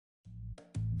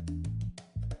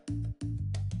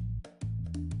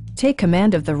Take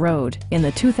command of the road in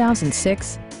the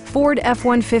 2006 Ford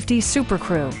F-150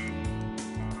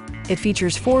 SuperCrew. It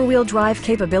features four-wheel drive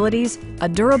capabilities, a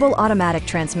durable automatic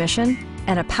transmission,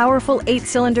 and a powerful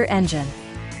 8-cylinder engine.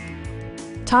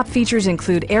 Top features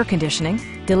include air conditioning,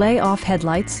 delay-off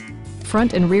headlights,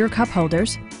 front and rear cup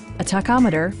holders, a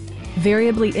tachometer,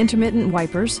 variably intermittent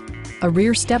wipers, a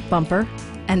rear step bumper,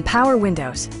 and power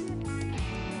windows.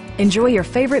 Enjoy your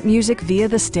favorite music via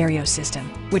the stereo system,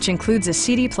 which includes a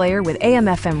CD player with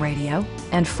AM/FM radio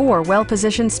and 4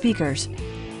 well-positioned speakers.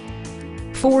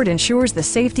 Ford ensures the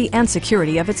safety and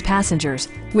security of its passengers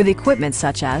with equipment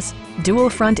such as dual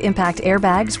front impact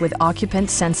airbags with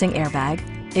occupant sensing airbag,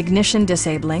 ignition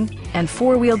disabling, and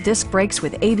 4-wheel disc brakes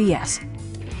with ABS.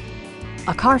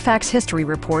 A Carfax history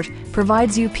report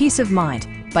provides you peace of mind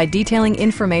by detailing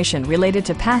information related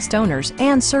to past owners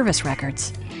and service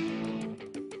records.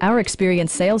 Our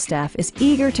experienced sales staff is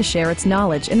eager to share its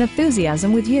knowledge and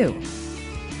enthusiasm with you.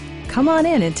 Come on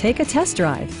in and take a test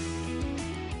drive.